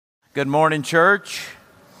Good morning, church.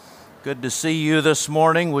 Good to see you this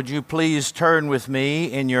morning. Would you please turn with me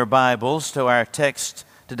in your Bibles to our text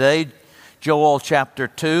today, Joel chapter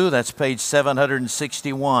 2. That's page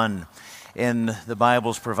 761 in the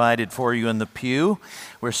Bibles provided for you in the pew.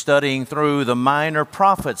 We're studying through the minor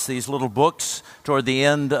prophets, these little books toward the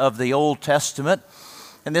end of the Old Testament.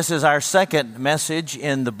 And this is our second message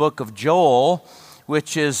in the book of Joel,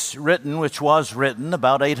 which was written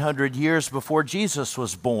about 800 years before Jesus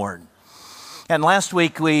was born. And last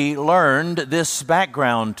week we learned this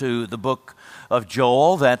background to the book of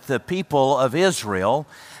Joel, that the people of Israel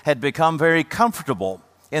had become very comfortable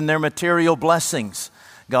in their material blessings.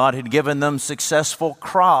 God had given them successful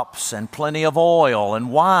crops and plenty of oil and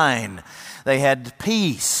wine. They had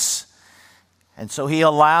peace. And so he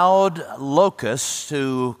allowed locusts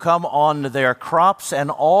to come on their crops and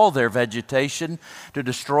all their vegetation to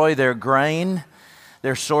destroy their grain,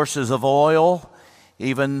 their sources of oil,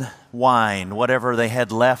 even wine, whatever they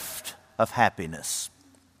had left of happiness.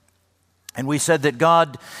 And we said that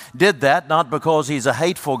God did that not because He's a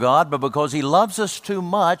hateful God, but because He loves us too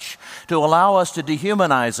much to allow us to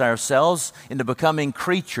dehumanize ourselves into becoming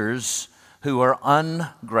creatures who are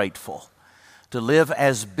ungrateful, to live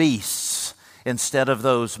as beasts instead of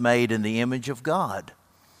those made in the image of God.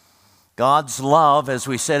 God's love, as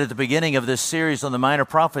we said at the beginning of this series on the minor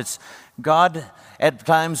prophets, God at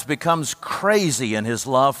times becomes crazy in His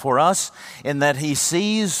love for us in that He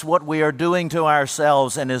sees what we are doing to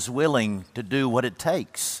ourselves and is willing to do what it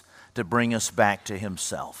takes to bring us back to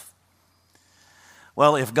Himself.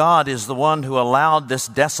 Well, if God is the one who allowed this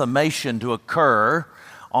decimation to occur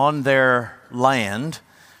on their land,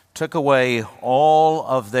 took away all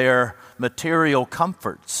of their material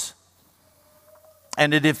comforts,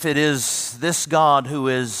 and if it is this God who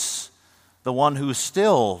is the one who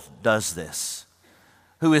still does this,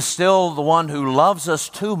 who is still the one who loves us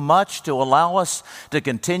too much to allow us to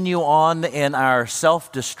continue on in our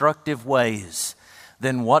self-destructive ways,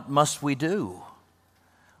 then what must we do?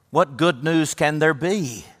 What good news can there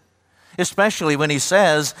be? Especially when He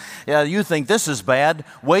says, you think this is bad,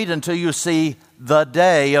 wait until you see the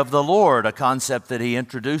day of the Lord, a concept that He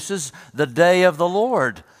introduces, the day of the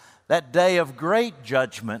Lord, that day of great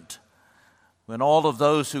judgment, when all of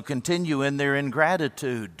those who continue in their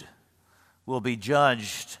ingratitude will be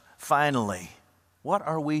judged finally. What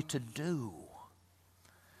are we to do?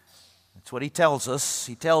 That's what He tells us.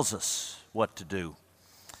 He tells us what to do.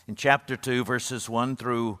 In chapter 2, verses 1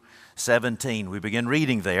 through 17, we begin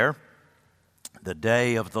reading there. The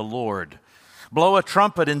day of the Lord. Blow a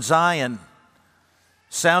trumpet in Zion.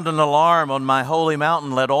 Sound an alarm on my holy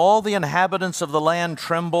mountain. Let all the inhabitants of the land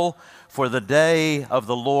tremble, for the day of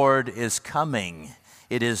the Lord is coming.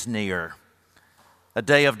 It is near. A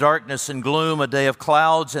day of darkness and gloom, a day of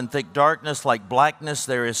clouds and thick darkness, like blackness,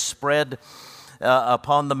 there is spread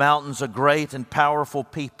upon the mountains a great and powerful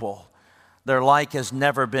people. Their like has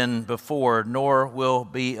never been before, nor will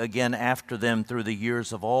be again after them through the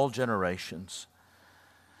years of all generations.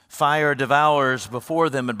 Fire devours before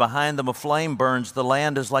them, and behind them a flame burns. The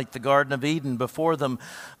land is like the Garden of Eden before them,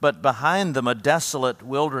 but behind them a desolate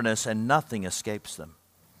wilderness, and nothing escapes them.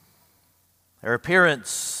 Their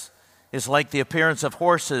appearance is like the appearance of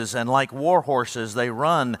horses, and like war horses they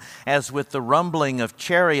run. As with the rumbling of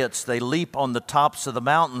chariots, they leap on the tops of the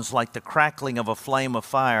mountains like the crackling of a flame of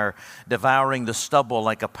fire, devouring the stubble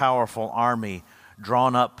like a powerful army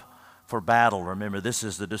drawn up for battle. Remember, this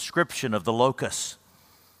is the description of the locusts.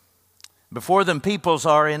 Before them peoples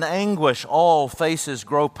are in anguish, all faces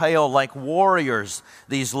grow pale like warriors.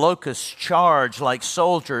 These locusts charge like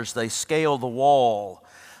soldiers, they scale the wall.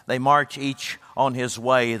 They march each on his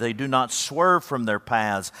way, they do not swerve from their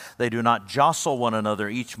paths. They do not jostle one another,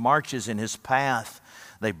 each marches in his path.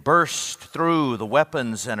 They burst through the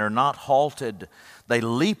weapons and are not halted. They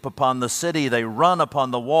leap upon the city, they run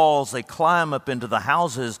upon the walls, they climb up into the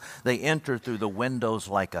houses, they enter through the windows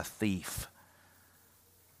like a thief.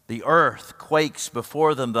 The earth quakes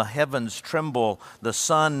before them, the heavens tremble, the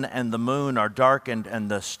sun and the moon are darkened,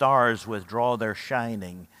 and the stars withdraw their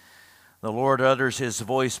shining. The Lord utters His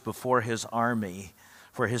voice before His army,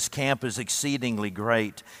 for His camp is exceedingly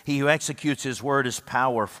great. He who executes His word is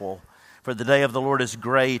powerful, for the day of the Lord is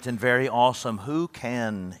great and very awesome. Who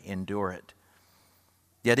can endure it?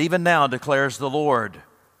 Yet even now, declares the Lord,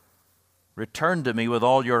 return to me with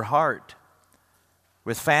all your heart,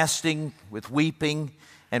 with fasting, with weeping,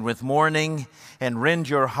 and with mourning, and rend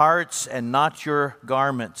your hearts and not your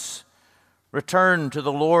garments. Return to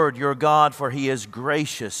the Lord your God, for He is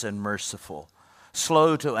gracious and merciful,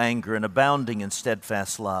 slow to anger and abounding in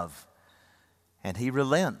steadfast love, and He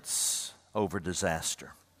relents over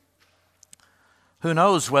disaster. Who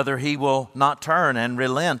knows whether he will not turn and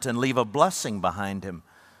relent and leave a blessing behind him,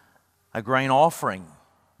 a grain offering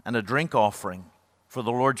and a drink offering for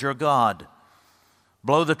the Lord your God.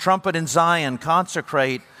 Blow the trumpet in Zion,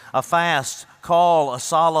 consecrate a fast, call a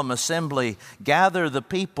solemn assembly, gather the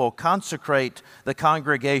people, consecrate the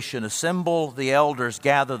congregation, assemble the elders,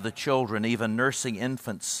 gather the children, even nursing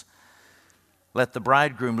infants. Let the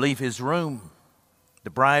bridegroom leave his room, the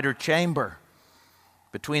bride her chamber.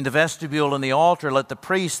 Between the vestibule and the altar, let the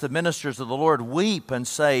priests, the ministers of the Lord, weep and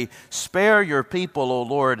say, "Spare your people, O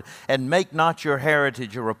Lord, and make not your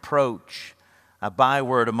heritage a reproach, a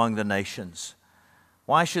byword among the nations."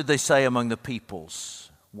 Why should they say among the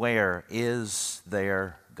peoples, "Where is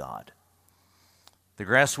their God?" The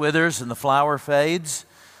grass withers and the flower fades,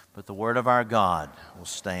 but the word of our God will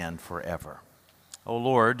stand forever. O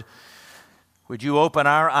Lord, would you open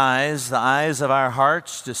our eyes, the eyes of our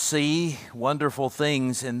hearts, to see wonderful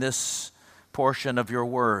things in this portion of your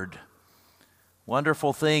word.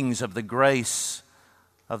 Wonderful things of the grace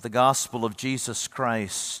of the gospel of Jesus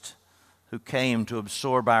Christ, who came to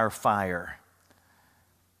absorb our fire,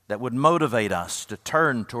 that would motivate us to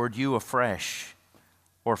turn toward you afresh,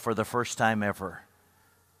 or for the first time ever,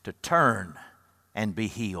 to turn and be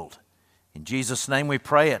healed. In Jesus' name we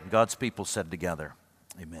pray it. God's people said together,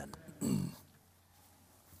 amen.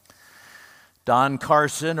 Don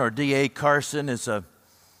Carson, or D.A. Carson, is a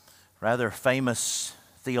rather famous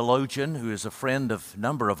theologian who is a friend of a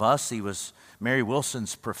number of us. He was Mary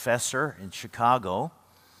Wilson's professor in Chicago.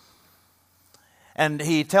 And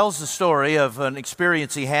he tells the story of an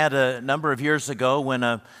experience he had a number of years ago when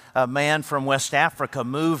a man from West Africa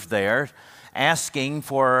moved there asking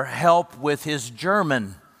for help with his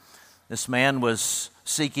German. This man was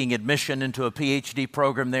seeking admission into a PhD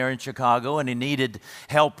program there in Chicago, and he needed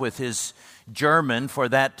help with his German for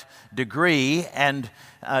that degree, and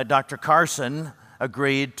Dr. Carson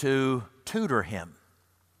agreed to tutor him.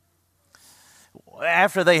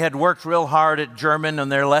 After they had worked real hard at German on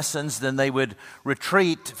their lessons, then they would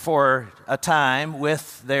retreat for a time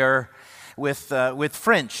with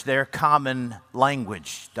French, their common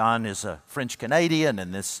language. Don is a French Canadian,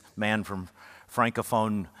 and this man from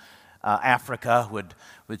Francophone Africa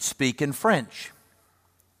would speak in French.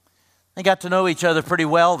 They got to know each other pretty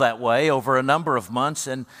well that way over a number of months,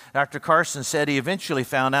 and Dr. Carson said he eventually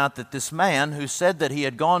found out that this man, who said that he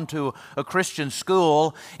had gone to a Christian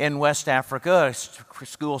school in West Africa, a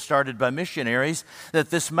school started by missionaries, that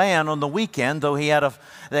this man on the weekend, though he had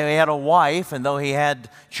a wife and though he had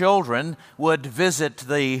children, would visit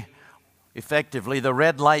effectively the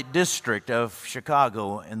red light district of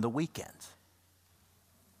Chicago in the weekends.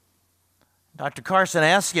 Dr. Carson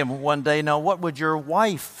asked him one day, "Now, what would your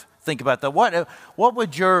wife think about that? What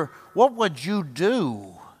would you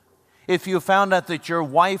do if you found out that your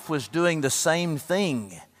wife was doing the same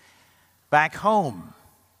thing back home?"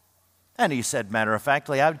 And he said, matter of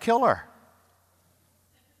factly, "I would kill her."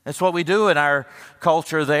 That's what we do in our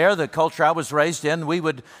culture there, the culture I was raised in.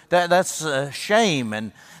 That's shame,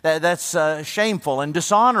 and that's shameful and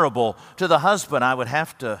dishonorable to the husband. I would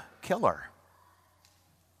have to kill her.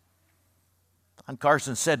 And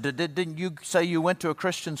Carson said, "Didn't you say you went to a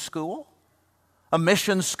Christian school? A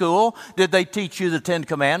mission school? Did they teach you the 10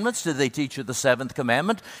 Commandments? Did they teach you the 7th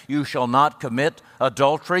commandment? You shall not commit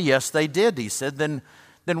adultery." "Yes, they did." He said, then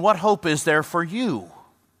what hope is there for you?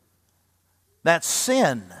 That's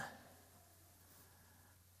sin.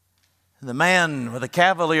 And the man with a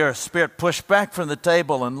cavalier spirit pushed back from the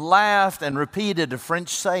table and laughed and repeated a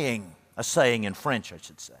saying in French, I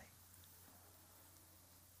should say.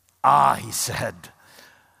 "Ah," he said,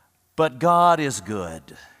 "but God is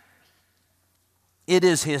good. It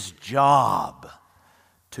is His job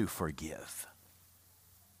to forgive."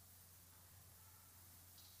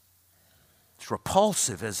 It's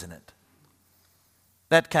repulsive, isn't it?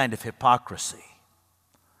 That kind of hypocrisy,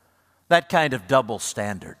 that kind of double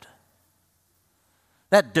standard,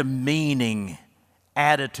 that demeaning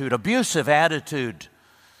attitude, abusive attitude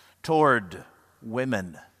toward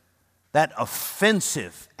women, that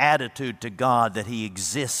offensive attitude to God that He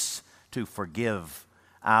exists to forgive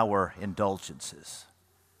our indulgences.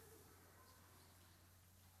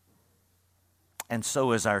 And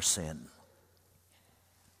so is our sin.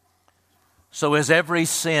 So is every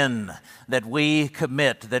sin that we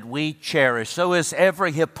commit, that we cherish. So is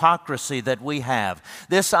every hypocrisy that we have.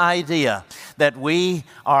 This idea that we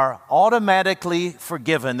are automatically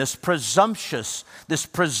forgiven, this presumption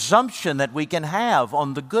that we can have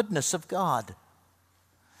on the goodness of God.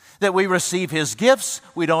 That we receive His gifts,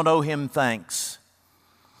 we don't owe Him thanks.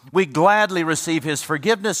 We gladly receive His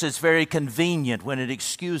forgiveness. It's very convenient when it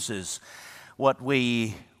excuses what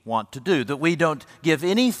we want to do, that we don't give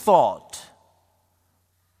any thought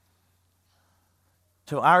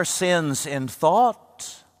to our sins in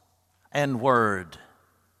thought and word,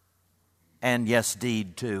 and yes,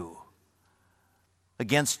 deed too,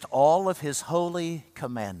 against all of His holy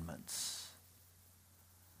commandments.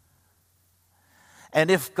 And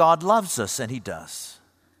if God loves us, and He does,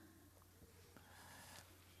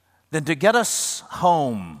 then to get us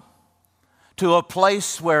home to a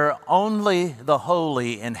place where only the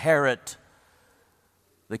holy inherit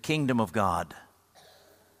the kingdom of God,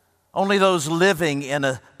 only those living in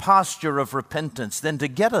a posture of repentance, then to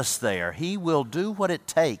get us there, He will do what it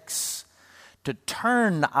takes to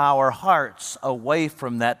turn our hearts away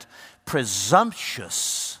from that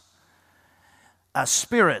presumptuous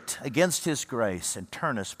spirit against His grace and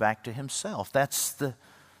turn us back to Himself. That's the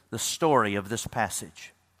story of this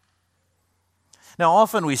passage. Now,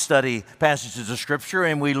 often we study passages of Scripture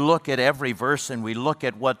and we look at every verse and we look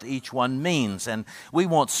at what each one means. And we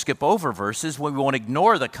won't skip over verses, we won't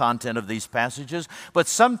ignore the content of these passages, but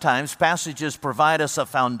sometimes passages provide us a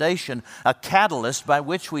foundation, a catalyst by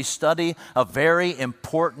which we study a very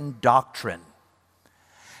important doctrine.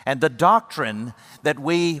 And the doctrine that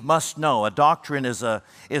we must know, a doctrine is a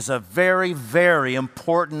very, very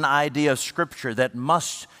important idea of Scripture that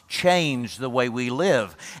must change the way we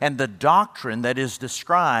live. And the doctrine that is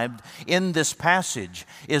described in this passage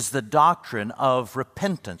is the doctrine of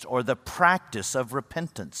repentance, or the practice of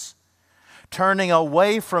repentance. Turning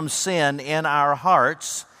away from sin in our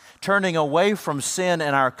hearts, turning away from sin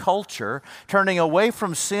in our culture, turning away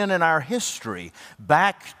from sin in our history,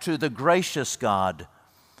 back to the gracious God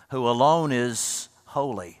who alone is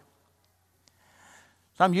holy.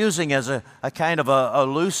 So I'm using as a kind of a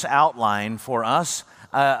loose outline for us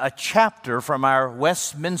a chapter from our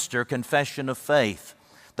Westminster Confession of Faith.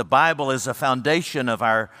 The Bible is a foundation of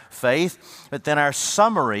our faith, but then our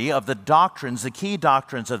summary of the doctrines, the key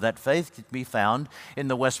doctrines of that faith, can be found in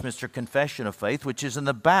the Westminster Confession of Faith, which is in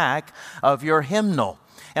the back of your hymnal.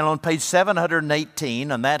 And on page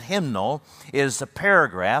 718 on that hymnal is a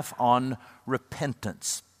paragraph on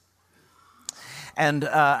repentance. And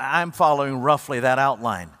I'm following roughly that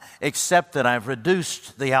outline, except that I've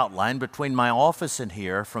reduced the outline between my office and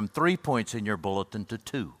here from 3 points in your bulletin to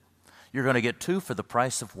 2. You're going to get 2 for the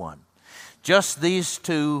price of 1. Just these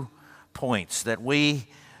 2 points, that we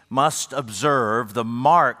must observe the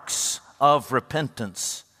marks of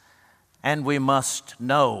repentance, and we must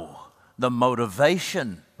know the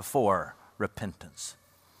motivation for repentance.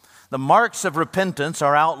 The marks of repentance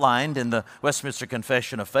are outlined in the Westminster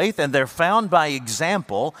Confession of Faith, and they're found by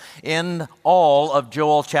example in all of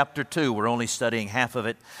Joel chapter 2. We're only studying half of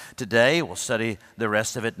it today. We'll study the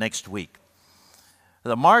rest of it next week.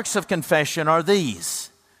 The marks of confession are these.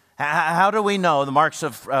 How do we know the marks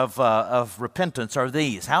of repentance are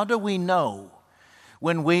these? How do we know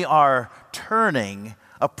when we are turning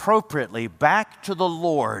appropriately back to the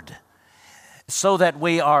Lord, so that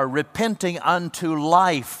we are repenting unto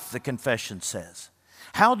life, the confession says?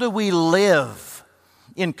 How do we live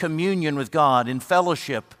in communion with God, in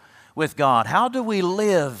fellowship with God? How do we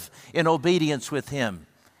live in obedience with Him?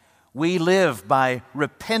 We live by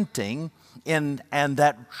repenting, and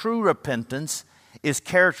that true repentance is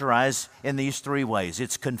characterized in these 3 ways.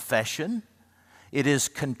 It's confession, it is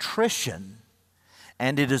contrition,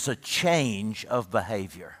 and it is a change of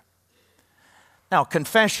behavior. Now,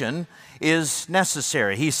 confession is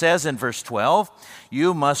necessary. He says in verse 12,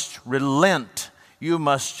 you must relent. You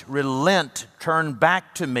must relent, turn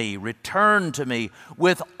back to me, return to me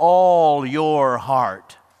with all your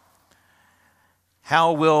heart.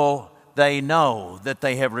 How will they know that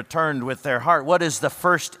they have returned with their heart? What is the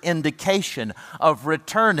first indication of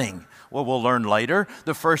returning? Well, we'll learn later.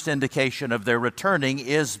 The first indication of their returning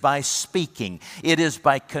is by speaking. It is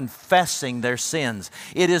by confessing their sins.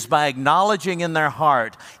 It is by acknowledging in their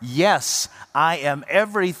heart, yes, I am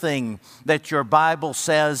everything that your Bible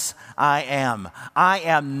says I am. I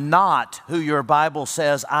am not who your Bible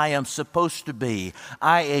says I am supposed to be.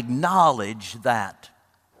 I acknowledge that.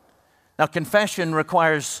 Now, confession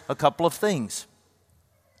requires a couple of things.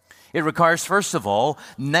 It requires, first of all,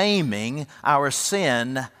 naming our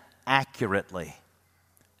sin accurately.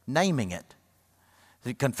 Naming it.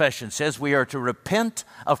 The confession says we are to repent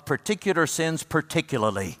of particular sins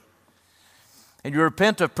particularly. And you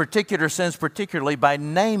repent of particular sins particularly by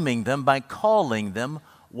naming them, by calling them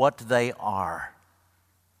what they are.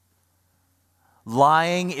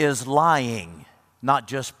 Lying is lying, not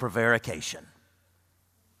just prevarication.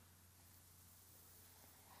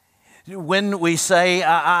 When we say,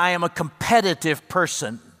 I am a competitive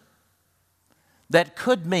person, that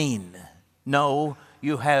could mean, no,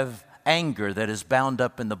 you have anger that is bound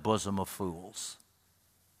up in the bosom of fools.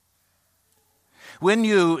 When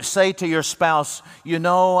you say to your spouse, you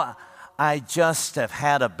know, I just have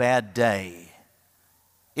had a bad day,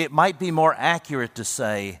 it might be more accurate to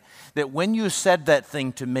say that when you said that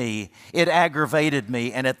thing to me, it aggravated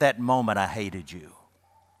me, and at that moment I hated you.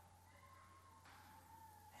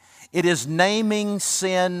 It is naming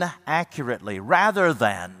sin accurately rather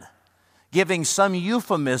than giving some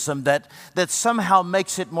euphemism that somehow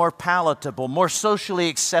makes it more palatable, more socially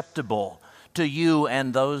acceptable to you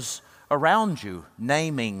and those around you.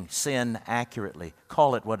 Naming sin accurately.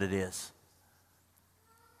 Call it what it is.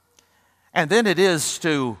 And then it is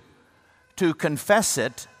to confess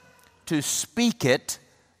it, to speak it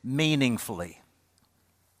meaningfully.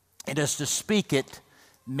 It is to speak it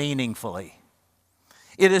meaningfully.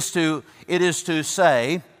 It is to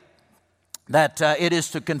say that it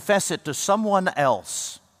is to confess it to someone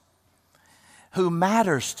else who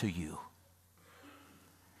matters to you.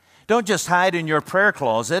 Don't just hide in your prayer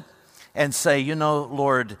closet and say, you know,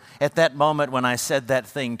 Lord, at that moment when I said that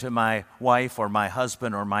thing to my wife or my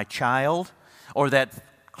husband or my child or that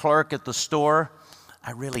clerk at the store,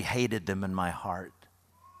 I really hated them in my heart.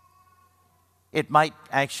 It might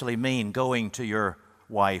actually mean going to your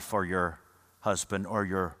wife or your husband or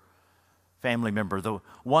your family member, the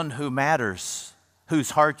one who matters,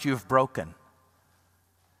 whose heart you've broken,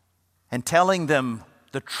 and telling them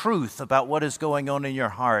the truth about what is going on in your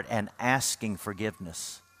heart and asking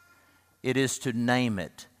forgiveness. It is to name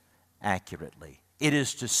it accurately. It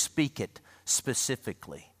is to speak it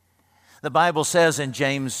specifically. The Bible says in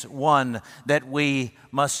James 1 that we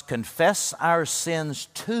must confess our sins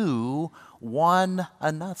to one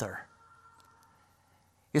another.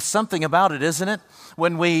 It's something about it, isn't it?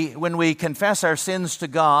 When we confess our sins to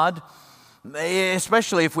God,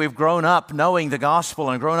 especially if we've grown up knowing the gospel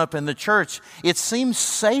and grown up in the church, it seems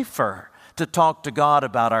safer to talk to God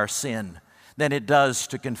about our sin than it does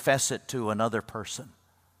to confess it to another person.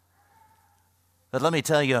 But let me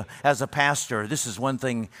tell you, as a pastor, this is one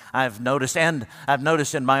thing I've noticed, and I've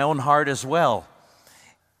noticed in my own heart as well.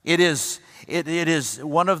 It is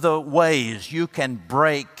one of the ways you can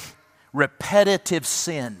break repetitive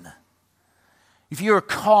sin. If you're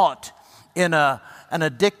caught in an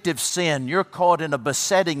addictive sin, you're caught in a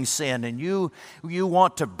besetting sin, and you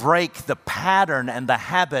want to break the pattern and the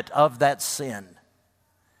habit of that sin,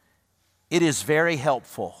 it is very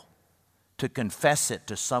helpful to confess it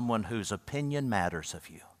to someone whose opinion matters of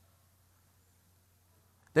you.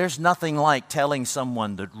 There's nothing like telling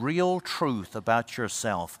someone the real truth about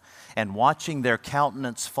yourself and watching their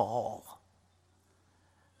countenance fall.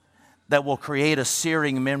 That will create a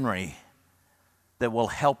searing memory that will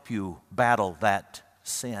help you battle that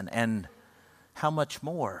sin. And how much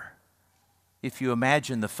more if you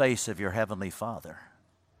imagine the face of your Heavenly Father.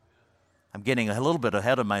 I'm getting a little bit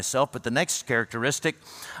ahead of myself, but the next characteristic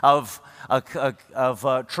of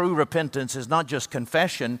true repentance is not just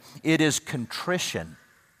confession, it is contrition.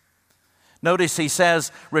 Notice he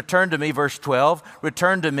says, return to me, verse 12,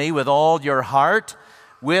 return to me with all your heart,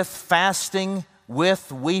 with fasting,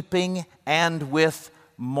 with weeping, and with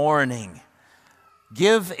mourning.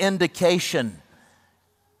 Give indication.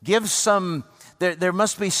 There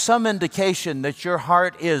must be some indication that your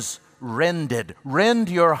heart is rended. Rend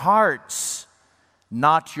your hearts,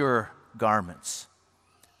 not your garments.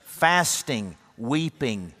 Fasting,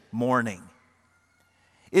 weeping, mourning.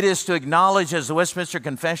 It is to acknowledge, as the Westminster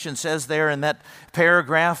Confession says there in that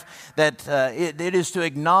paragraph, that it is to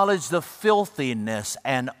acknowledge the filthiness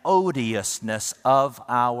and odiousness of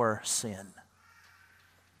our sin.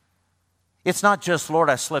 It's not just, Lord,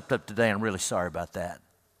 I slipped up today, I'm really sorry about that.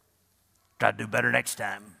 Try to do better next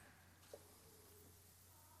time.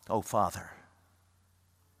 Oh, Father,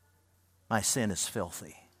 my sin is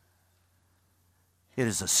filthy. It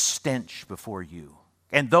is a stench before you.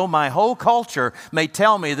 And though my whole culture may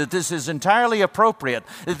tell me that this is entirely appropriate,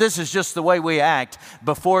 that this is just the way we act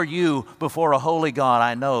before you, before a holy God,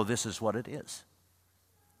 I know this is what it is.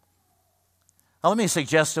 Now, let me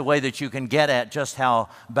suggest a way that you can get at just how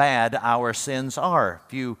bad our sins are.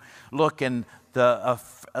 If you look in a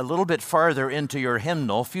little bit farther into your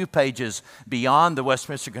hymnal, a few pages beyond the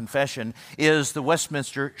Westminster Confession, is the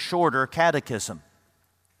Westminster Shorter Catechism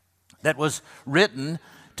that was written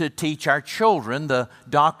to teach our children the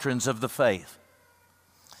doctrines of the faith.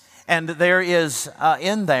 And there is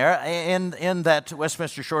in that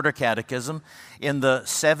Westminster Shorter Catechism, in the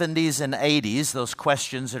 70s and 80s, those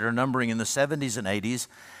questions that are numbering in the 70s and 80s,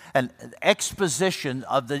 an exposition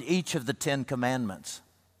of each of the 10 commandments.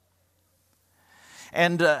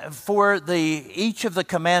 And for each of the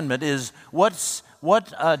commandment is what's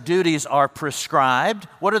duties are prescribed?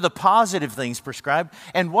 What are the positive things prescribed?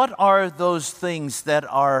 And what are those things that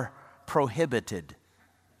are prohibited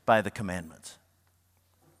by the commandments?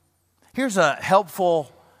 Here's a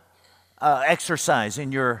helpful exercise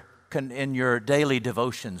in your daily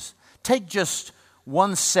devotions. Take just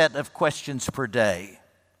one set of questions per day.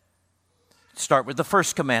 Start with the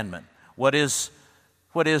first commandment. What is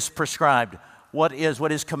prescribed? What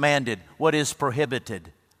is commanded? What is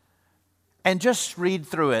prohibited? And just read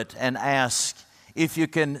through it and ask if you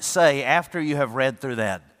can say, after you have read through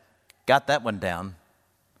that, got that one down.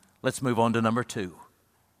 Let's move on to number 2.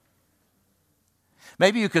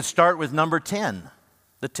 Maybe you could start with number 10,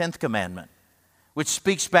 the 10th commandment, which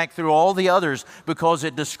speaks back through all the others because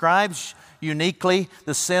it describes uniquely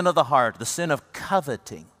the sin of the heart, the sin of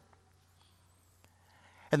coveting.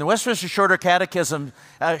 And the Westminster Shorter Catechism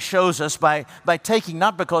shows us by taking,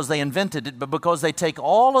 not because they invented it, but because they take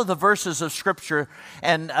all of the verses of Scripture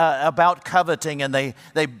and about coveting, and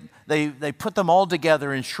they put them all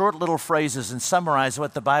together in short little phrases and summarize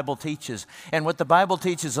what the Bible teaches. And what the Bible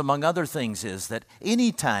teaches, among other things, is that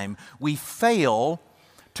anytime we fail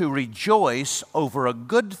to rejoice over a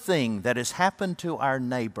good thing that has happened to our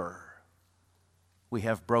neighbor, we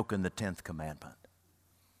have broken the 10th commandment.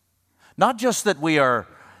 Not just that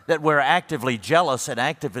we're actively jealous and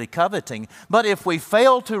actively coveting, but if we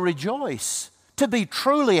fail to rejoice, to be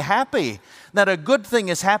truly happy that a good thing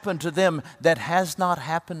has happened to them that has not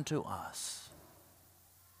happened to us.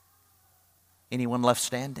 Anyone left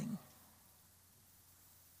standing?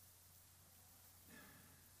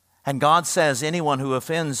 And God says anyone who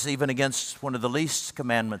offends even against one of the least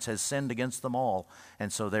commandments has sinned against them all.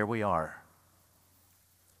 And so there we are,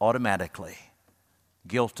 automatically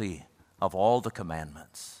guilty of all the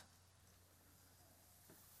commandments.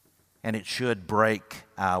 And it should break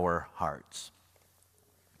our hearts.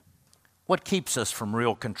 What keeps us from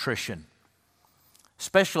real contrition,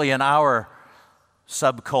 especially in our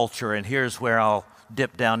subculture? And here's where I'll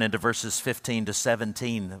dip down into verses 15 to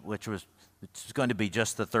 17, it's going to be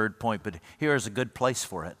just the third point, but here's a good place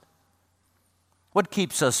for it. What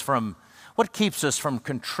keeps us from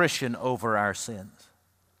contrition over our sins?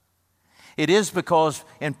 It is because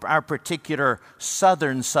in our particular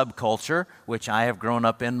southern subculture, which I have grown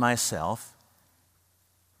up in myself,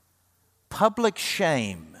 public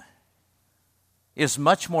shame is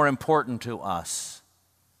much more important to us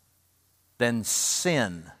than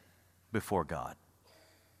sin before God.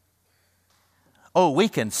 Oh, we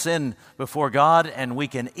can sin before God and we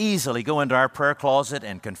can easily go into our prayer closet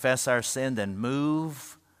and confess our sin and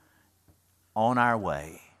move on our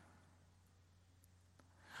way.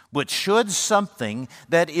 But should something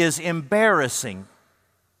that is embarrassing,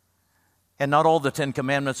 and not all the 10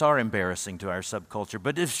 Commandments are embarrassing to our subculture,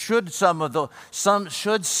 but should something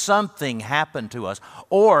happen to us,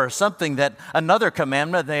 or something that another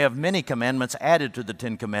commandment, they have many commandments added to the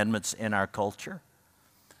 10 Commandments in our culture.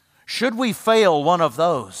 Should we fail one of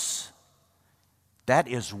those, that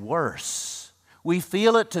is worse. We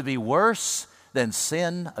feel it to be worse than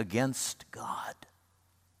sin against God.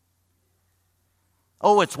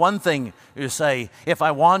 Oh, it's one thing to say, if I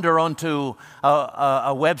wander onto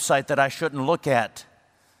a website that I shouldn't look at,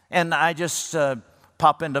 and I just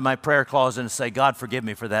pop into my prayer closet and say, God, forgive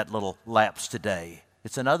me for that little lapse today.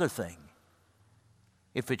 It's another thing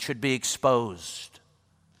if it should be exposed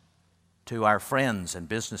to our friends and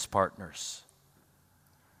business partners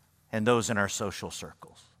and those in our social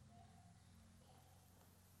circles.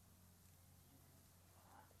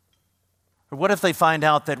 Or what if they find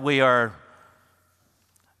out that we are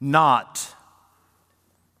not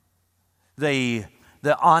the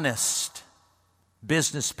honest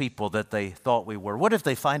business people that they thought we were? What if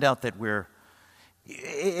they find out that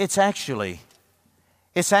it's actually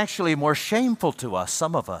more shameful to us,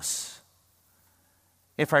 some of us,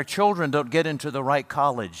 if our children don't get into the right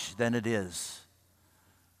college than it is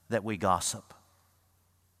that we gossip.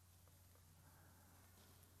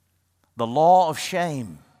 The law of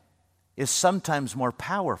shame is sometimes more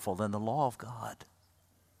powerful than the law of God.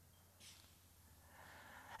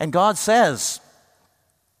 And God says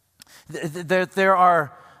there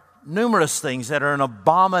are numerous things that are an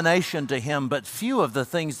abomination to Him, but few of the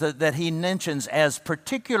things that He mentions as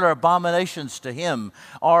particular abominations to Him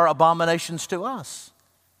are abominations to us.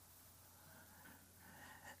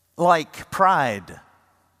 Like pride,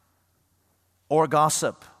 or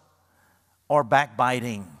gossip, or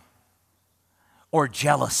backbiting, or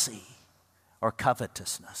jealousy, or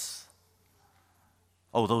covetousness.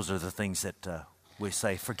 Oh, those are the things that we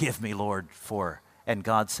say, forgive me, Lord, for. And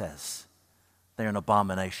God says, they're an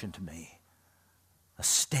abomination to me, a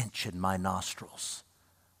stench in my nostrils,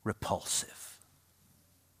 repulsive.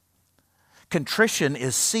 Contrition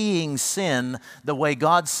is seeing sin the way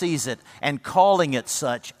God sees it and calling it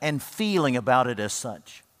such and feeling about it as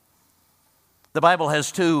such. The Bible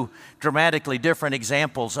has two dramatically different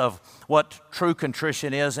examples of what true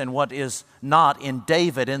contrition is and what is not in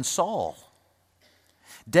David and Saul.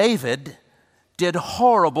 David did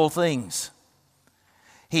horrible things.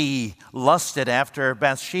 He lusted after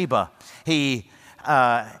Bathsheba. He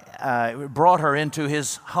brought her into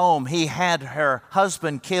his home. He had her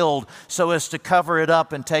husband killed so as to cover it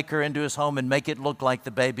up and take her into his home and make it look like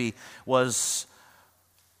the baby was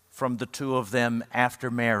from the two of them after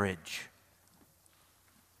marriage.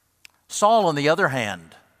 Saul, on the other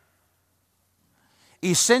hand,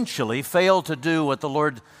 essentially failed to do what the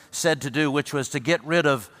Lord said to do, which was to get rid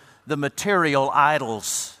of the material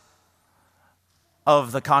idols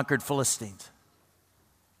of the conquered Philistines.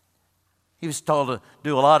 He was told to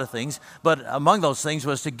do a lot of things, but among those things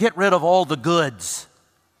was to get rid of all the goods.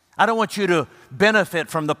 I don't want you to benefit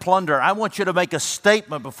from the plunder. I want you to make a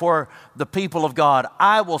statement before the people of God.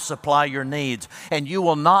 I will supply your needs, and you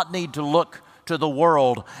will not need to look to the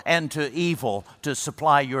world and to evil to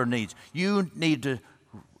supply your needs. You need to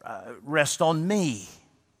rest on me.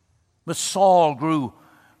 But Saul grew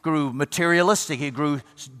materialistic. He grew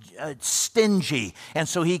stingy, and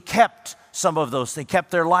so he kept some of those things, kept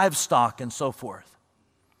their livestock and so forth.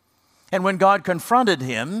 And when God confronted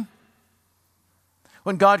him,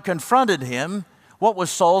 what was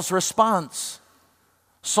Saul's response?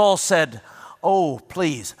 Saul said, "Oh,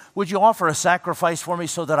 please, would you offer a sacrifice for me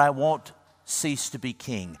so that I won't cease to be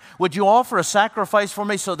king? Would you offer a sacrifice for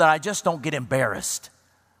me so that I just don't get embarrassed?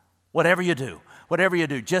 Whatever you do,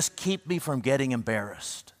 just keep me from getting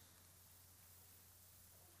embarrassed."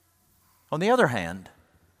 On the other hand,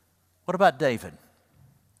 what about David?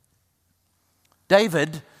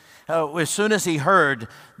 David, as soon as he heard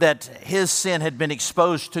that his sin had been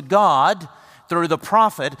exposed to God through the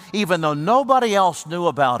prophet, even though nobody else knew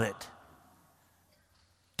about it,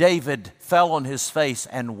 David fell on his face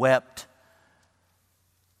and wept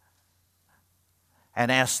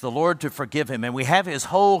and asked the Lord to forgive him. And we have his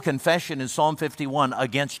whole confession in Psalm 51.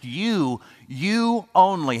 Against you, you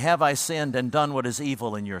only have I sinned and done what is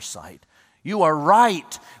evil in your sight. You are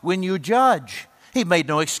right when you judge. He made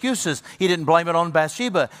no excuses. He didn't blame it on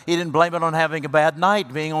Bathsheba. He didn't blame it on having a bad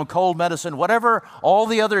night, being on cold medicine, whatever, all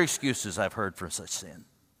the other excuses I've heard for such sin.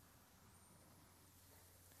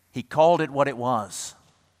 He called it what it was.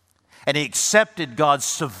 And he accepted God's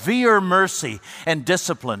severe mercy and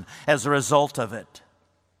discipline as a result of it.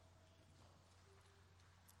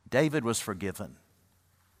 David was forgiven,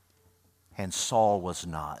 and Saul was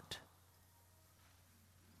not.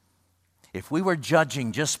 If we were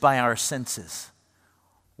judging just by our senses,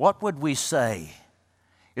 what would we say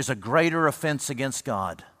is a greater offense against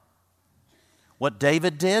God? What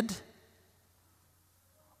David did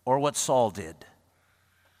or what Saul did?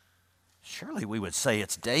 Surely we would say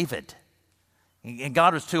it's David. And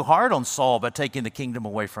God was too hard on Saul by taking the kingdom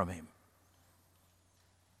away from him.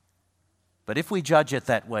 But if we judge it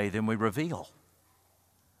that way, then we reveal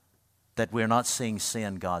that we're not seeing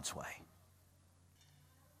sin God's way.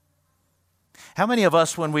 How many of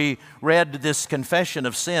us, when we read this confession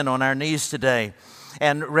of sin on our knees today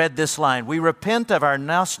and read this line, we repent of our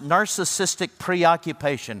narcissistic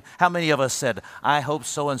preoccupation, how many of us said, I hope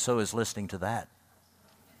so-and-so is listening to that?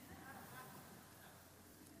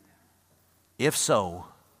 If so,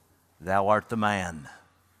 thou art the man,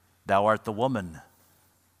 thou art the woman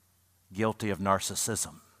guilty of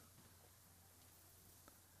narcissism.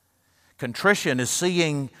 Contrition is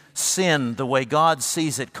seeing sin the way God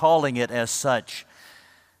sees it, calling it as such,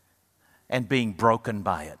 and being broken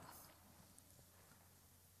by it.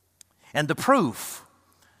 And the proof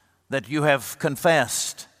that you have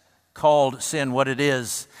confessed, called sin what it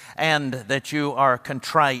is, and that you are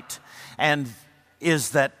contrite, and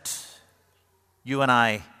is that you and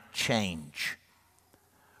I change.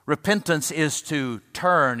 Repentance is to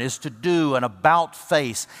turn, is to do an about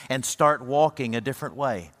face and start walking a different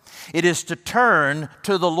way. It is to turn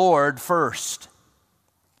to the Lord first.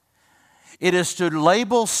 It is to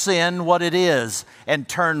label sin what it is and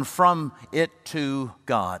turn from it to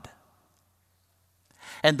God.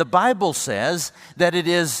 And the Bible says that it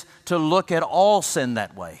is to look at all sin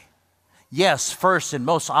that way. Yes, first and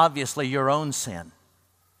most obviously your own sin,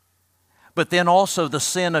 but then also the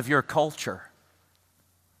sin of your culture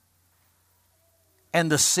and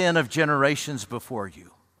the sin of generations before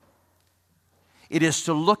you. It is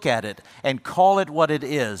to look at it and call it what it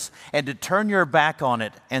is and to turn your back on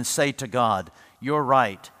it and say to God, you're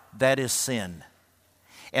right, that is sin.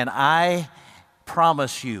 And I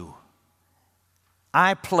promise you,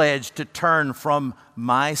 I pledge to turn from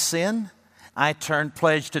my sin I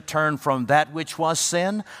pledge to turn from that which was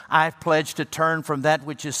sin. I pledge to turn from that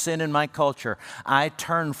which is sin in my culture. I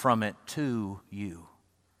turn from it to you.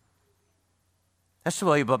 That's the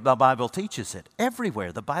way the Bible teaches it.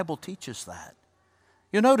 Everywhere the Bible teaches that.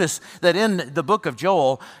 You notice that in the book of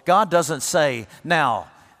Joel, God doesn't say,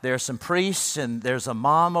 now, there's some priests and there's a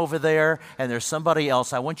mom over there and there's somebody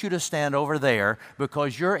else. I want you to stand over there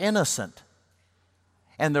because you're innocent.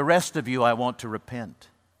 And the rest of you I want to repent.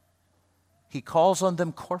 He calls on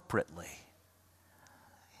them corporately.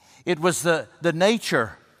 It was the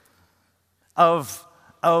nature of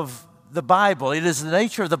the Bible. It is the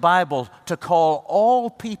nature of the Bible to call all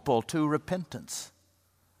people to repentance.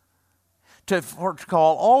 To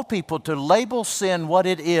call all people to label sin what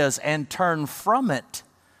it is and turn from it.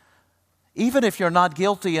 Even if you're not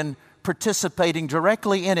guilty and participating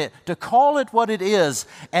directly in it, to call it what it is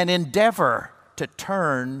and endeavor to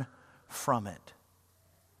turn from it.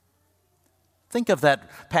 Think of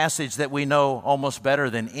that passage that we know almost better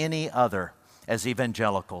than any other as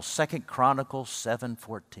evangelicals, 2 Chronicles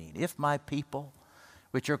 7:14. If my people,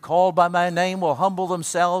 which are called by my name, will humble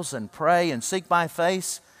themselves and pray and seek my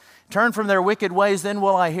face, turn from their wicked ways, then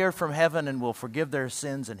will I hear from heaven and will forgive their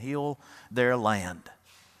sins and heal their land.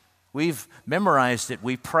 We've memorized it.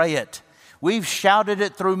 We pray it. We've shouted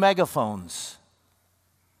it through megaphones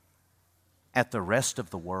at the rest of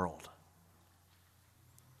the world.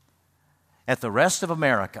 At the rest of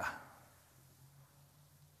America.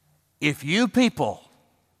 If you people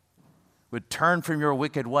would turn from your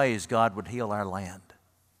wicked ways, God would heal our land.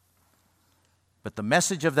 But the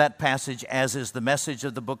message of that passage, as is the message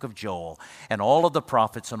of the book of Joel and all of the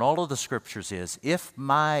prophets and all of the scriptures is, if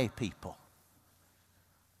my people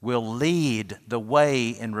will lead the way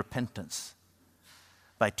in repentance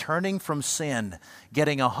by turning from sin,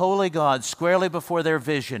 getting a holy God squarely before their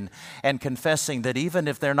vision, and confessing that even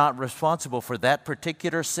if they're not responsible for that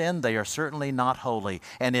particular sin, they are certainly not holy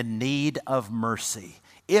and in need of mercy.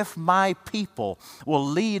 If my people will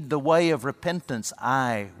lead the way of repentance,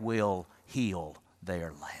 I will heal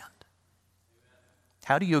their land.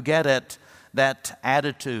 How do you get at that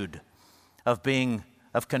attitude of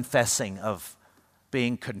confessing, of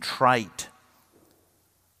being contrite,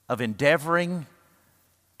 of endeavoring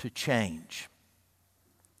to change?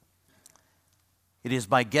 It is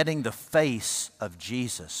by getting the face of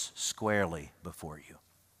Jesus squarely before you.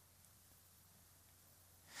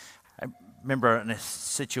 I remember in a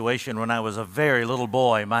situation when I was a very little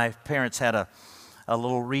boy. My parents had a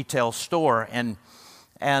little retail store, and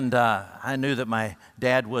I knew that my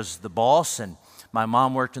dad was the boss, and my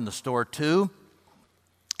mom worked in the store too.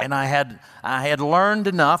 And I had learned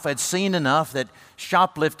enough, I'd seen enough that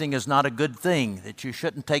shoplifting is not a good thing, that you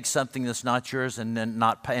shouldn't take something that's not yours and then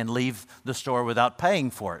not pay and leave the store without paying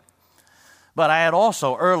for it. But I had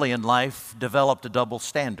also early in life developed a double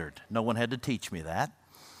standard. No one had to teach me that.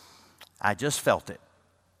 I just felt it.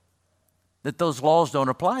 That those laws don't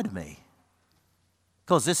apply to me.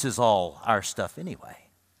 Because this is all our stuff anyway.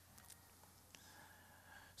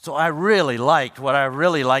 So what I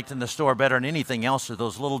really liked in the store better than anything else are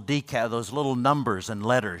those little those little numbers and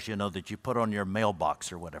letters, that you put on your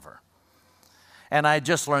mailbox or whatever. And I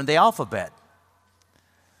just learned the alphabet.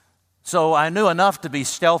 So I knew enough to be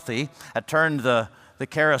stealthy. I turned the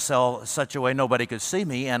carousel such a way nobody could see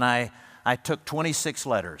me, and I took 26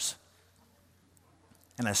 letters.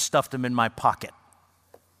 And I stuffed them in my pocket.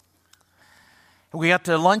 We got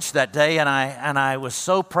to lunch that day, and I was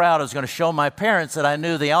so proud. I was going to show my parents that I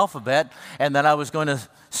knew the alphabet and that I was going to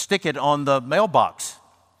stick it on the mailbox.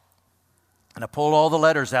 And I pulled all the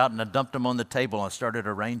letters out and I dumped them on the table and I started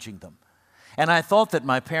arranging them. And I thought that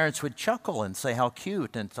my parents would chuckle and say how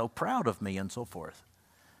cute and so proud of me and so forth.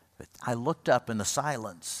 But I looked up in the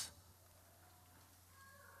silence,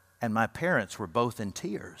 and my parents were both in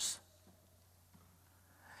tears.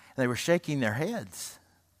 They were shaking their heads.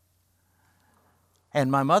 And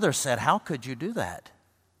my mother said, "How could you do that?"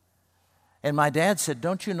 And my dad said,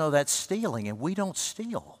 "Don't you know that's stealing? And we don't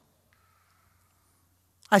steal."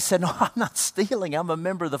 I said, "No, I'm not stealing. I'm a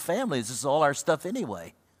member of the family. This is all our stuff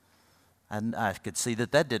anyway." And I could see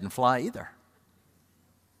that didn't fly either.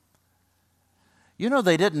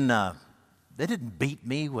 They didn't beat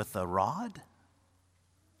me with a rod.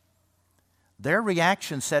 Their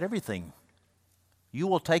reaction said everything. You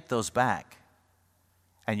will take those back.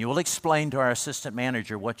 And you will explain to our assistant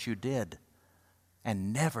manager what you did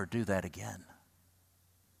and never do that again.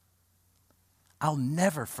 I'll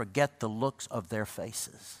never forget the looks of their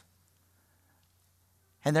faces.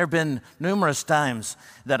 And there have been numerous times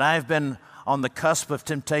that I've been on the cusp of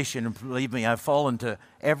temptation. And believe me, I've fallen to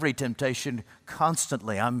every temptation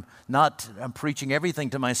constantly. I'm preaching everything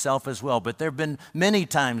to myself as well. But there have been many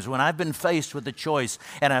times when I've been faced with a choice,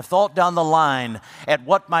 and I've thought down the line at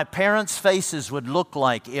what my parents' faces would look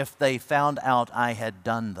like if they found out I had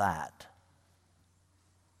done that.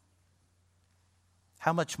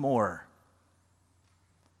 How much more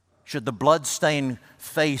should the blood-stained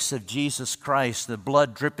face of Jesus Christ, the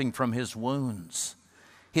blood dripping from his wounds,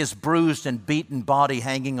 his bruised and beaten body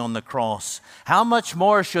hanging on the cross, how much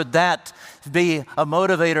more should that be a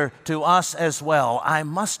motivator to us as well? I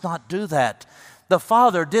must not do that. The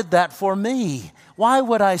Father did that for me. Why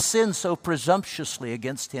would I sin so presumptuously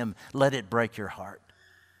against him? Let it break your heart.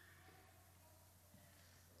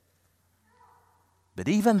 But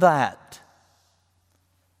even that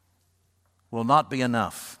will not be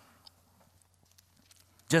enough.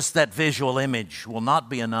 Just that visual image will not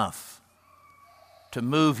be enough to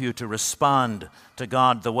move you to respond to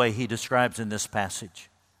God the way he describes in this passage.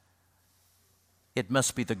 It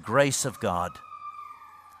must be the grace of God,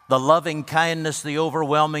 the loving kindness, the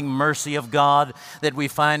overwhelming mercy of God that we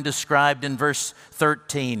find described in verse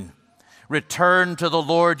 13. Return to the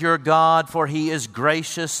Lord your God, for he is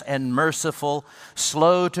gracious and merciful,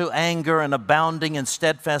 slow to anger and abounding in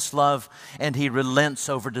steadfast love, and he relents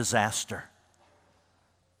over disaster.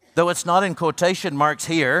 Though it's not in quotation marks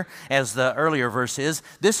here, as the earlier verse is,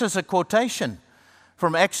 this is a quotation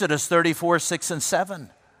from Exodus 34, 6 and 7.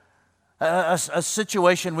 A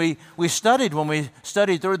situation we studied when we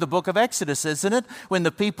studied through the book of Exodus, isn't it? When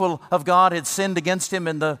the people of God had sinned against him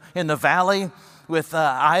in the valley with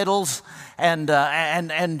idols, and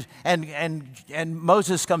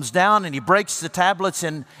Moses comes down and he breaks the tablets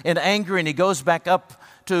in anger, and he goes back up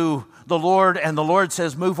to the Lord, and the Lord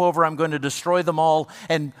says, move over, I'm going to destroy them all.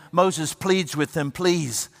 And Moses pleads with them,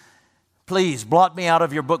 please blot me out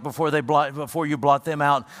of your book before you blot them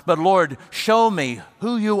out. But Lord, show me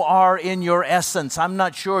who you are in your essence. I'm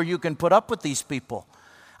not sure you can put up with these people.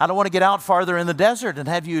 I don't want to get out farther in the desert and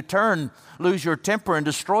have you lose your temper and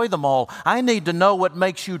destroy them all. I need to know what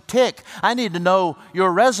makes you tick. I need to know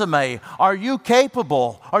your resume. Are you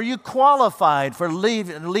capable? Are you qualified for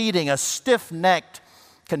leading a stiff-necked,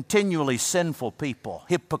 continually sinful people,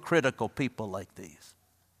 hypocritical people like these?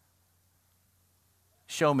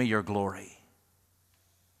 Show me your glory.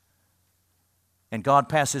 And God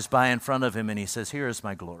passes by in front of him and he says, here is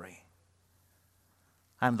my glory.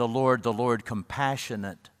 I'm the Lord,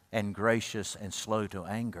 compassionate and gracious and slow to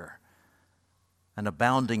anger, and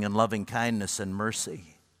abounding in loving kindness and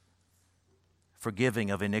mercy,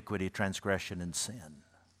 forgiving of iniquity, transgression, and sin.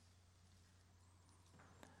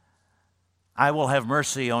 I will have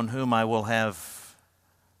mercy on whom I will have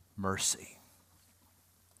mercy.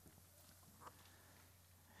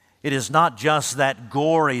 It is not just that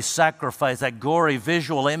gory sacrifice, that gory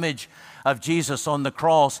visual image of Jesus on the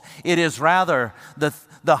cross. It is rather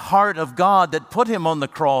the heart of God that put him on the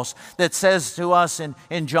cross that says to us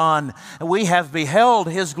in John, we have beheld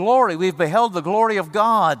his glory. We've beheld the glory of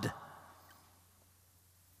God.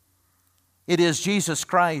 It is Jesus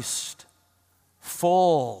Christ,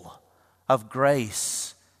 full of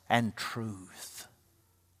grace and truth.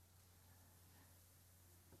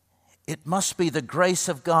 It must be the grace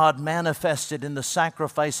of God manifested in the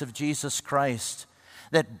sacrifice of Jesus Christ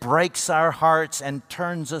that breaks our hearts and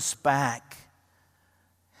turns us back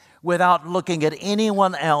without looking at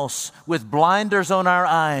anyone else, with blinders on our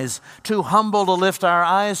eyes, too humble to lift our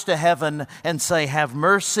eyes to heaven and say, have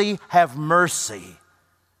mercy, have mercy.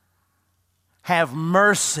 Have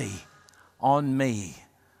mercy on me,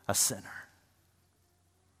 a sinner.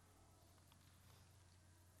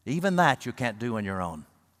 Even that you can't do on your own.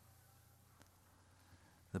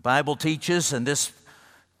 The Bible teaches, and this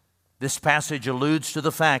passage alludes to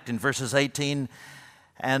the fact in verses 18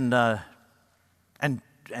 and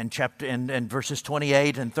verses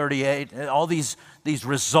 28 and 38, all these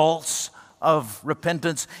results of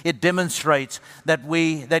repentance. It demonstrates that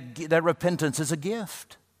repentance is a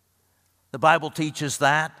gift. The Bible teaches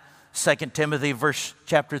that. 2 Timothy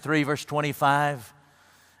chapter 3, verse 25.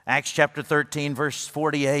 Acts chapter 13, verse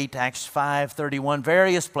 48, Acts 5:31,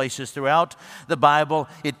 various places throughout the Bible,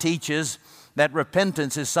 it teaches that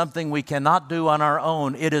repentance is something we cannot do on our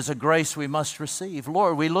own. It is a grace we must receive.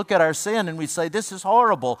 Lord, we look at our sin and we say, this is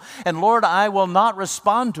horrible. And Lord, I will not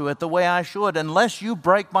respond to it the way I should unless you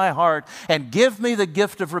break my heart and give me the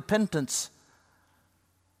gift of repentance.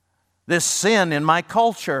 This sin in my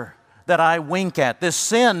culture that I wink at, this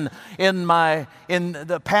sin in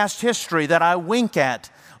the past history that I wink at,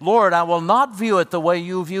 Lord, I will not view it the way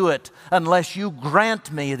you view it unless you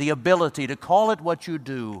grant me the ability to call it what you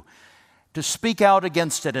do to speak out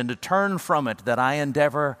against it and to turn from it, that I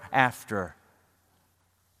endeavor after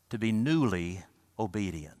to be newly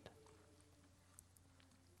obedient.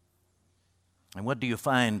 And what do you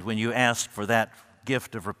find when you ask for that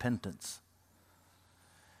gift of repentance?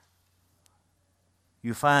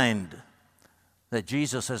 You find that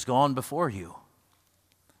Jesus has gone before you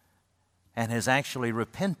and has actually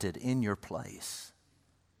repented in your place.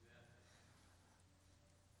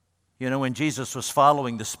 You know, when Jesus was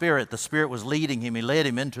following the Spirit was leading him. He led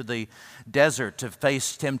him into the desert to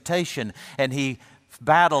face temptation, and he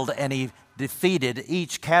battled and he defeated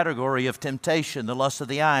each category of temptation: the lust of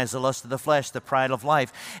the eyes, the lust of the flesh, the pride of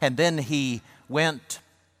life. And then he went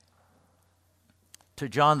to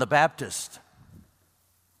John the Baptist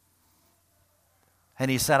and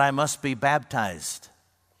he said, I must be baptized.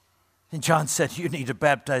 And John said, you need to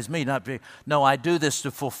baptize me, not be. No, I do this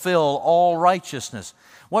to fulfill all righteousness.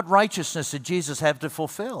 What righteousness did Jesus have to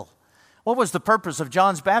fulfill? What was the purpose of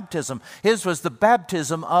John's baptism? His was the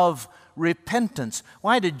baptism of repentance.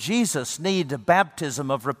 Why did Jesus need a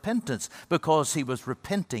baptism of repentance? Because he was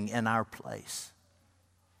repenting in our place.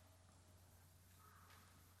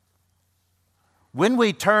 When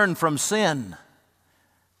we turn from sin,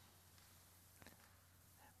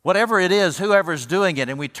 whatever it is, whoever's doing it,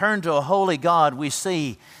 and we turn to a holy God, we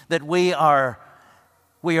see that we are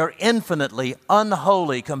infinitely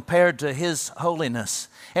unholy compared to His holiness.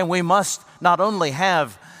 And we must not only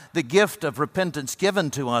have the gift of repentance given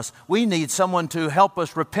to us, we need someone to help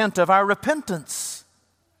us repent of our repentance.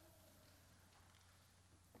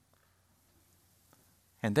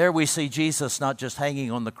 And there we see Jesus not just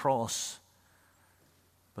hanging on the cross,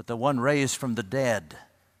 but the one raised from the dead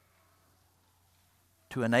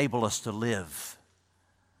to enable us to live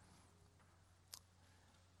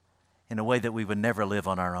in a way that we would never live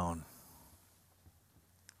on our own.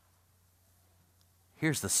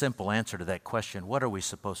 Here's the simple answer to that question. What are we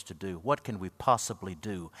supposed to do? What can we possibly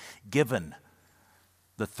do given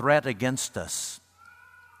the threat against us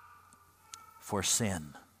for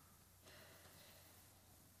sin?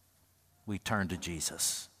 We turn to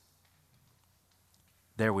Jesus.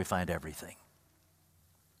 There we find everything.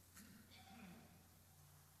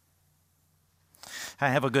 I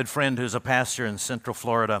have a good friend who's a pastor in Central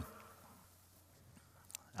Florida,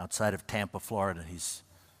 outside of Tampa, Florida. His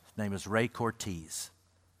name is Ray Cortez.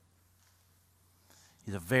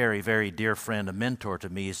 He's a very, very dear friend, a mentor to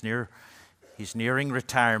me. He's nearing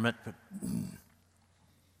retirement, but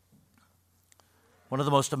one of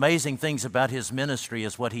the most amazing things about his ministry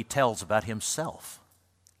is what he tells about himself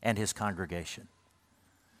and his congregation.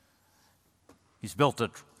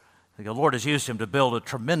 The Lord has used him to build a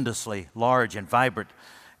tremendously large and vibrant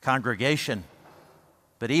congregation.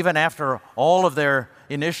 But even after all of their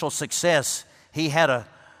initial success, he had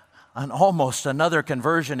almost another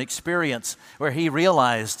conversion experience where he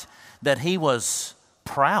realized that he was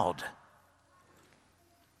proud.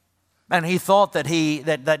 And he thought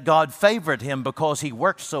that God favored him because he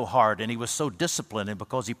worked so hard and he was so disciplined and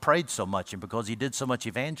because he prayed so much and because he did so much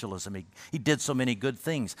evangelism. He did so many good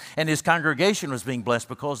things. And his congregation was being blessed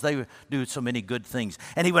because they do so many good things.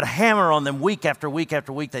 And he would hammer on them week after week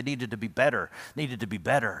after week. They needed to be better, needed to be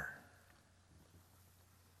better.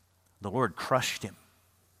 The Lord crushed him.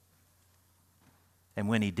 And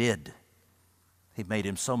when he did, he made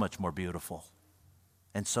him so much more beautiful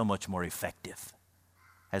and so much more effective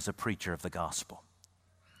as a preacher of the gospel.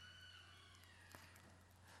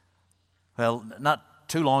 Well, not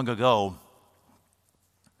too long ago,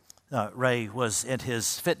 Ray was at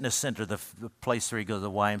his fitness center, the place where he goes to the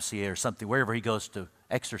YMCA or something, wherever he goes to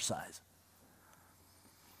exercise.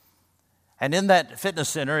 And in that fitness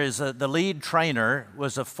center the lead trainer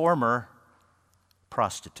was a former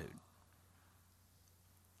prostitute.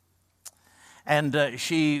 And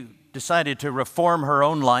she decided to reform her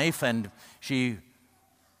own life, and she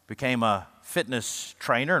became a fitness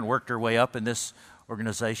trainer and worked her way up in this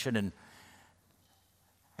organization.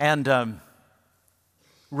 And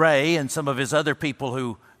Ray and some of his other people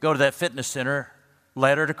who go to that fitness center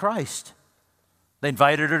led her to Christ. They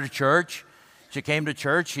invited her to church. She came to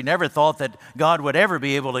church. She never thought that God would ever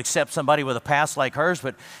be able to accept somebody with a past like hers,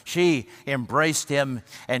 but she embraced him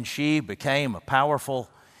and she became a powerful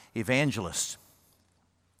evangelist.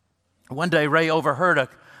 One day, Ray overheard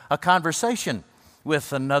a conversation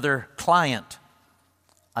with another client,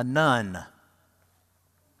 a nun.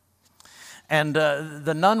 And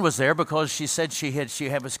the nun was there because she said she had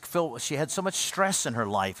so much stress in her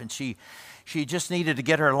life, and she just needed to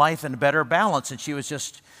get her life in a better balance, and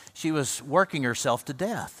she was working herself to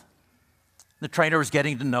death. The trainer was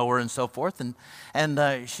getting to know her and so forth.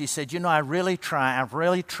 And she said, I really try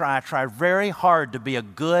very hard to be a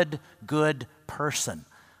good person.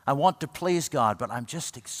 I want to please God, but I'm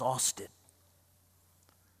just exhausted.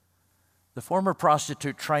 The former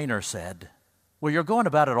prostitute trainer said, well, you're going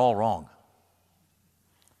about it all wrong.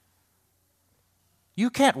 You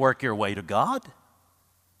can't work your way to God.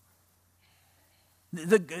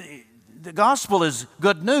 The gospel is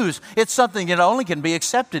good news. It's something that only can be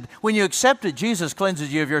accepted. When you accept it, Jesus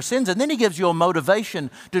cleanses you of your sins, and then He gives you a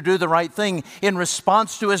motivation to do the right thing in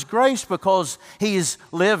response to His grace because He's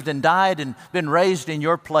lived and died and been raised in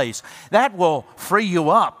your place. That will free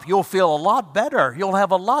you up. You'll feel a lot better. You'll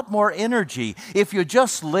have a lot more energy if you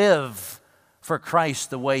just live for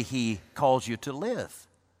Christ the way He calls you to live.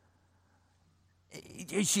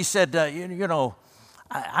 She said,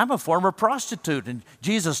 I'm a former prostitute, and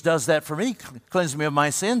Jesus does that for me, cleanses me of my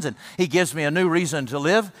sins, and He gives me a new reason to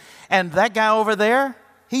live. And that guy over there,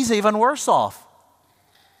 he's even worse off.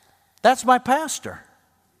 That's my pastor.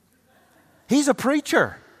 He's a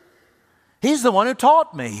preacher. He's the one who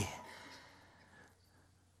taught me.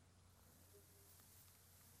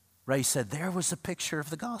 Ray said, there was a picture of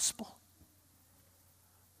the gospel.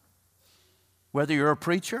 Whether you're a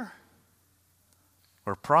preacher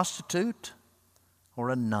or a prostitute or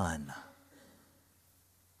a nun,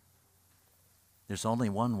 there's only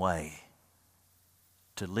one way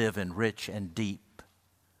to live in rich and deep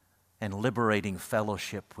and liberating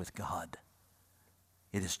fellowship with God.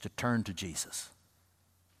 It is to turn to Jesus,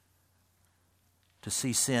 to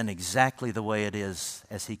see sin exactly the way it is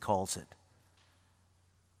as He calls it,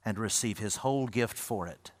 and receive His whole gift for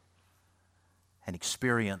it, and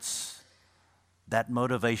experience that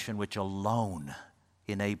motivation which alone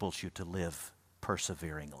enables you to live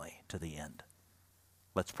perseveringly to the end.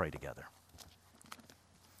 Let's pray together.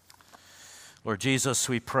 Lord Jesus,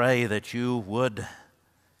 we pray that You would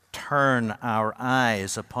turn our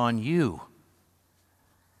eyes upon You,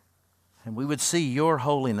 and we would see Your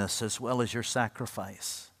holiness as well as Your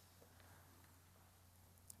sacrifice.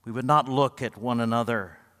 We would not look at one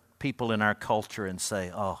another, people in our culture, and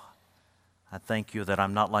say, oh, I thank You that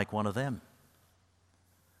I'm not like one of them.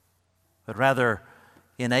 But rather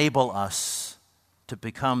enable us to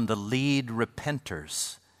become the lead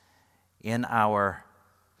repenters in our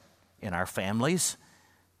families,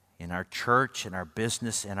 in our church, in our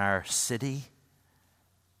business, in our city,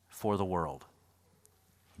 for the world.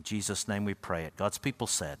 In Jesus' name we pray it. God's people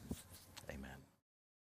said,